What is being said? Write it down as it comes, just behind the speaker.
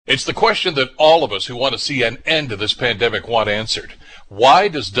It's the question that all of us who want to see an end to this pandemic want answered. Why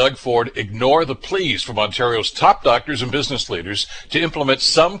does Doug Ford ignore the pleas from Ontario's top doctors and business leaders to implement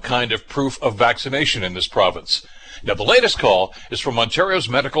some kind of proof of vaccination in this province? Now, the latest call is from Ontario's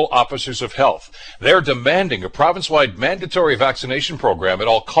medical officers of health. They're demanding a province-wide mandatory vaccination program at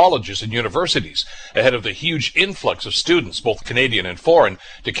all colleges and universities ahead of the huge influx of students, both Canadian and foreign,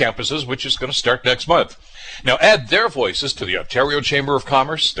 to campuses, which is going to start next month. Now, add their voices to the Ontario Chamber of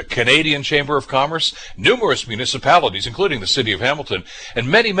Commerce, the Canadian Chamber of Commerce, numerous municipalities, including the City of Hamilton, and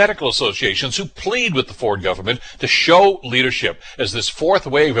many medical associations who plead with the Ford government to show leadership as this fourth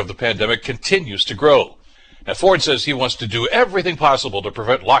wave of the pandemic continues to grow. Now, Ford says he wants to do everything possible to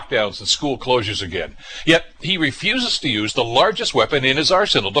prevent lockdowns and school closures again. Yet, he refuses to use the largest weapon in his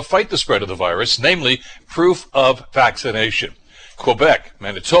arsenal to fight the spread of the virus, namely proof of vaccination. Quebec,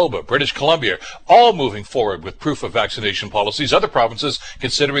 Manitoba, British Columbia, all moving forward with proof of vaccination policies, other provinces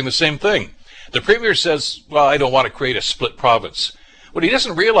considering the same thing. The Premier says, well, I don't want to create a split province. What he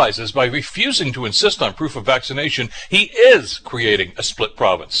doesn't realize is by refusing to insist on proof of vaccination, he is creating a split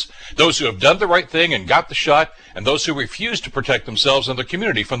province. Those who have done the right thing and got the shot, and those who refuse to protect themselves and their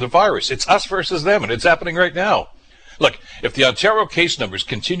community from the virus. It's us versus them, and it's happening right now. Look, if the Ontario case numbers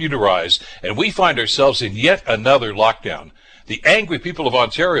continue to rise, and we find ourselves in yet another lockdown, the angry people of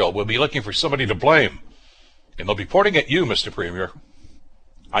Ontario will be looking for somebody to blame. And they'll be pointing at you, Mr. Premier.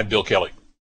 I'm Bill Kelly.